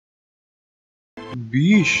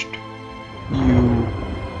Beast, you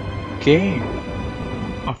came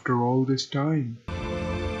after all this time.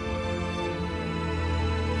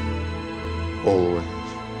 Always.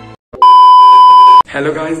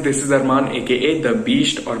 Hello guys, this is Armaan A.K.A the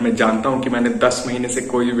beast. और मैं जानता हूं कि मैंने 10 महीने से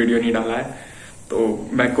कोई भी वीडियो नहीं डाला है, तो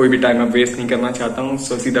मैं कोई भी टाइम अब वेस्ट नहीं करना चाहता हूं।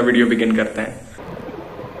 सो सीधा वीडियो बिगिन करते हैं।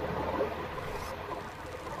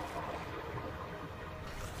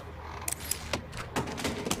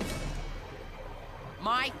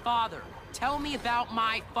 My father. Tell me about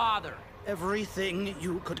my father. Everything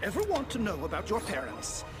you could ever want to know about your parents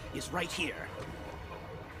is right here.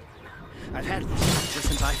 I've had this ever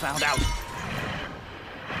since I found out.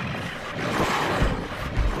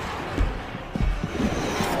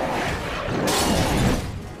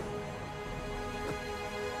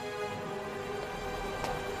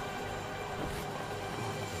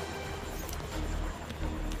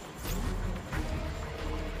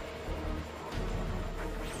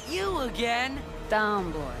 You again? Down,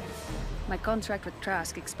 boy. My contract with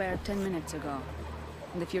Trask expired 10 minutes ago.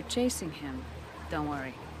 And if you're chasing him, don't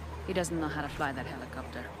worry. He doesn't know how to fly that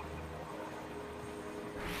helicopter.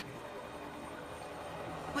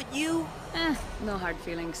 But you... No hard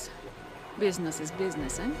feelings. Business is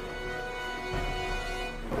business, eh?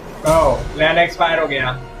 Oh, land expire हो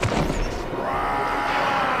गया.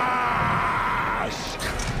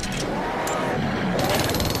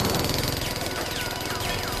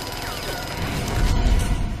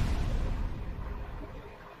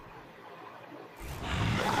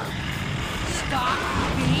 Stop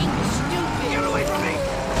being stupid! Get away from me!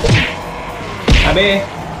 अबे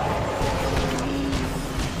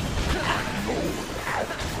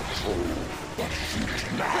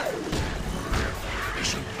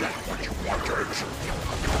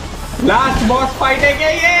last boss fight है क्या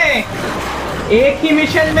ये एक ही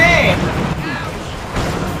mission में?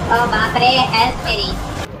 ओ बाप रे, हेल्प मेरी।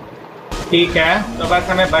 ठीक है, तो बस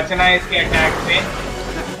हमें बचना है इसके अटैक से।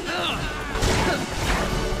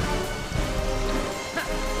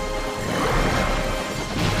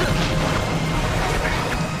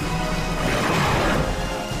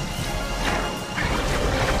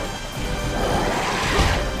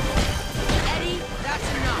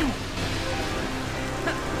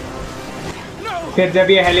 फिर जब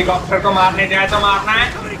ये हेलीकॉप्टर को मारने जाए तो मारना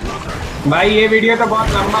है भाई। ये वीडियो तो बहुत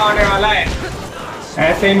लंबा होने वाला है,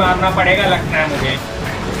 ऐसे ही मारना पड़ेगा लगता है मुझे।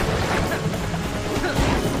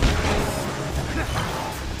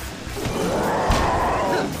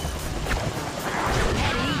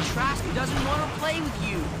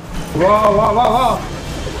 वो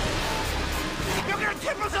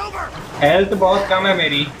हेल्थ बहुत कम है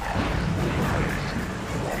मेरी।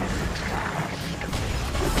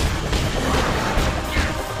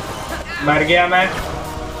 मर गया मैं।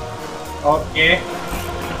 Okay,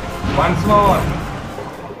 once more.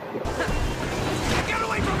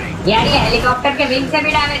 यार ये हेलीकॉप्टर के विंग से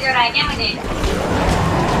भी डैमेज हो रहा है क्या मुझे?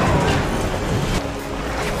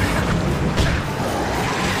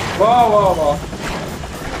 वो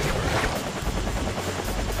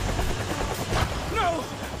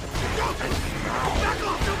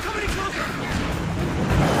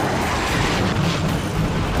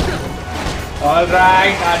ऑल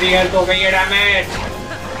राइट, आधी हेल्थ हो गई है डैमेज।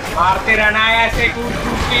 मारते रहना है ऐसे कूद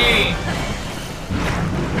कूद के।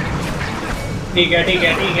 ठीक है ठीक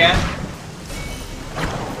है ठीक है।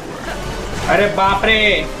 अरे बाप रे,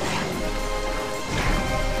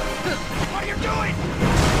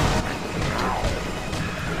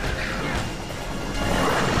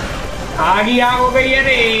 आग ही आग हो गई है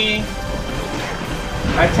रे।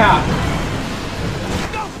 अच्छा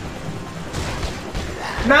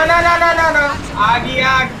ना ना ना ना ना ना, आग ही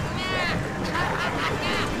आग।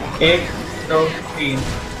 1 2 3।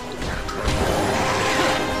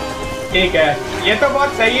 ठीक है, ये तो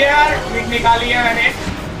बहुत सही है यार। क्विक निकाली है मैंने।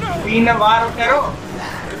 3 बार करो।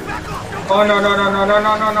 Oh no no no no no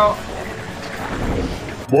no no no.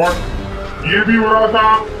 What? ये भी हो रहा था?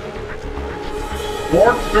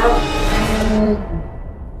 What the?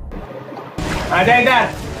 आजा इधर,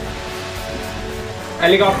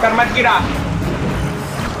 हेलीकॉप्टर मत गिरा।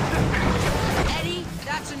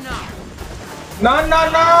 No, no,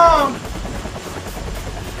 no!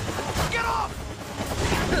 Get off!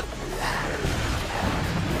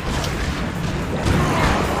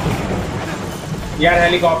 यार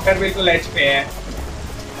हेलीकॉप्टर बिल्कुल एच पे है।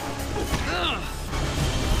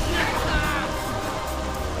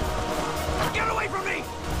 Get away from me!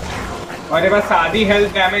 और ये बस आधी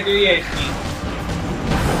हेल्थ डैमेज हुई है इसकी।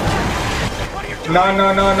 No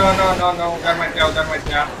no no no no no no, उधर मत जा, उधर मत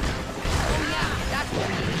जा।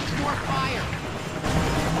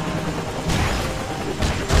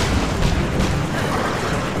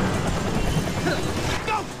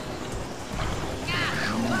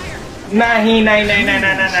 नहीं नहीं नहीं नहीं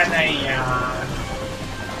नहीं नहीं नहीं यार,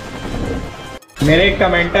 मेरे एक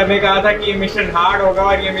कमेंटर ने कहा था कि ये मिशन हार्ड होगा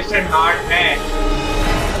और ये मिशन हार्ड है।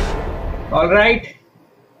 ऑलराइट,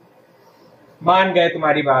 मान गए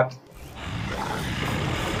तुम्हारी बात।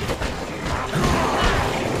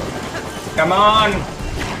 कम ऑन,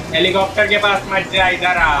 हेलीकॉप्टर के पास मत जा,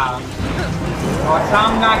 इधर आ और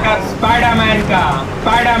सामना कर स्पाइडरमैन का।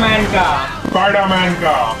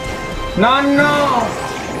 नो नो,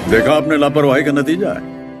 देखा आपने लापरवाही का नतीजा है।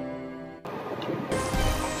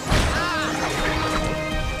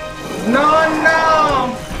 नो नो,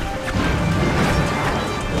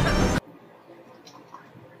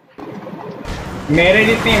 मेरे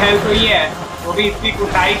जितनी हेल्प हुई है वो भी इसकी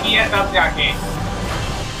कुटाई की है, तब जाके।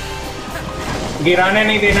 गिराने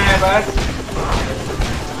नहीं देना है बस।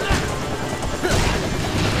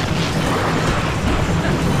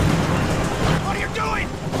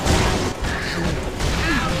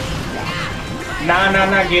 ना ना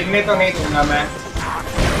ना, गिरने तो नहीं दूंगा मैं।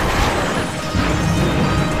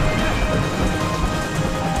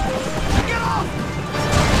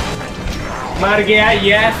 मर गया,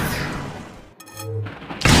 yes.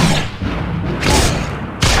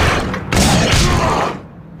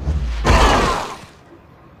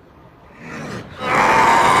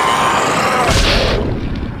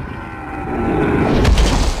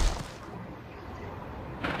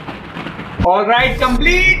 All right,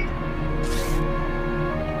 complete.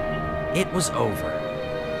 It was over.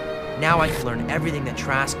 Now I can learn everything that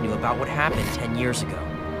Trask knew about what happened 10 years ago.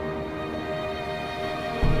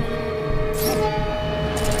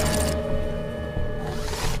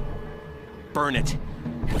 Burn it.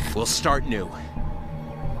 We'll start new.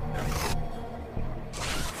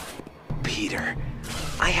 Peter,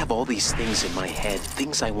 I have all these things in my head,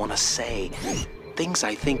 things I want to say, things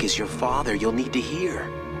I think as your father you'll need to hear.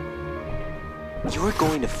 You're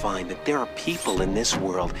going to find that there are people in this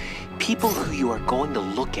world, people who you are going to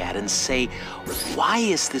look at and say, why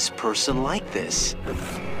is this person like this?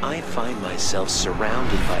 I find myself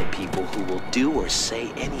surrounded by people who will do or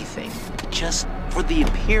say anything, just for the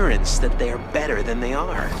appearance that they are better than they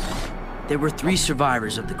are. There were 3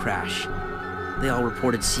 survivors of the crash. They all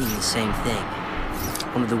reported seeing the same thing.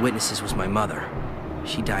 One of the witnesses was my mother.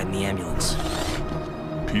 She died in the ambulance.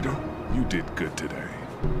 Peter, you did good today.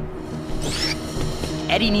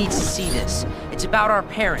 Eddie needs to see this. It's about our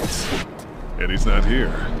parents. Eddie's not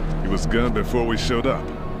here. He was gone before we showed up.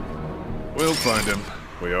 We'll find him.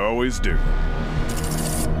 We always do.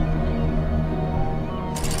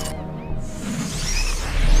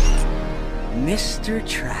 Mr.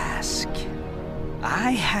 Trask,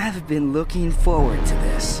 I have been looking forward to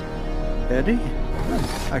this. Eddie?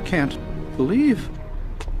 I can't believe...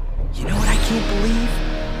 You know what I can't believe?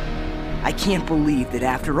 I can't believe that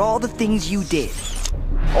after all the things you did,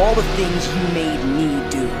 all the things you made me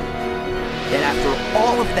do, that after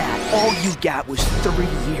all of that, all you got was 3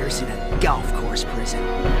 years in a golf course prison.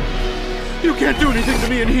 You can't do anything to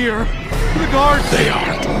me in here! The guards... They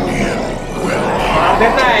aren't nearly well.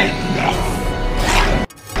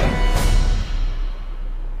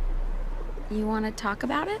 You want to talk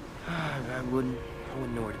about it? I wouldn't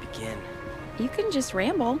know where to begin. You can just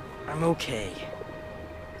ramble. I'm okay.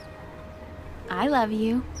 I love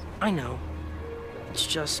you. I know. It's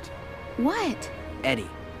just... What? Eddie,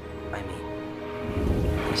 I mean.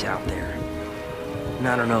 He's out there. And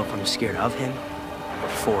I don't know if I'm scared of him or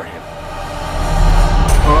for him.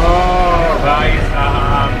 Oh, भाई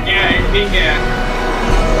साहब, क्या ending है?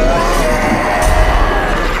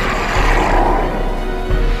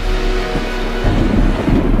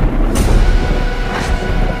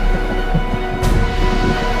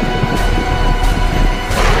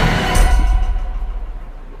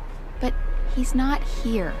 But he's not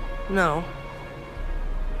here. No.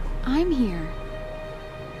 I'm here.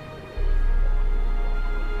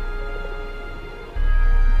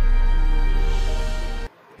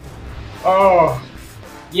 ओह,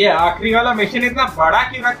 ये आखिरी वाला mission इतना बड़ा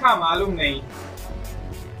क्यों रखा मालूम नहीं।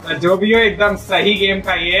 तो जो भी हो एकदम सही गेम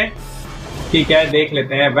था ये। ठीक है, देख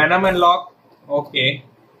लेते हैं। Venom unlock, okay.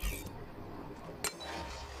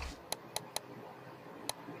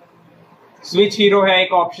 Switch hero है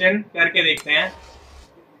एक ऑप्शन, करके देखते हैं।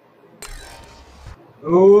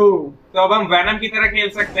 तो अब हम वेनम की तरह खेल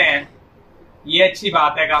सकते हैं, ये अच्छी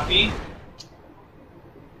बात है काफी।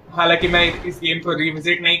 हालांकि मैं इस गेम को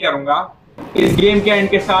रिविजिट नहीं करूंगा। इस गेम के एंड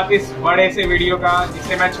के साथ इस बड़े से वीडियो का,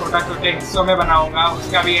 जिसे मैं छोटे हिस्सों में बनाऊंगा,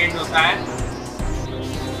 उसका भी एंड होता है।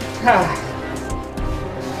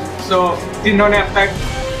 सो जिन्होंने अब तक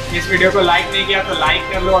इस वीडियो को लाइक नहीं किया तो लाइक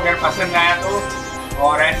कर लो अगर पसंद आया तो,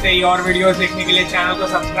 और ऐसे ही और वीडियोस देखने के लिए चैनल को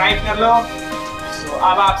सब्सक्राइब कर लो। सो तो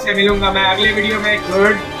अब आपसे मिलूंगा मैं अगले वीडियो में।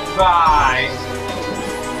 Good bye.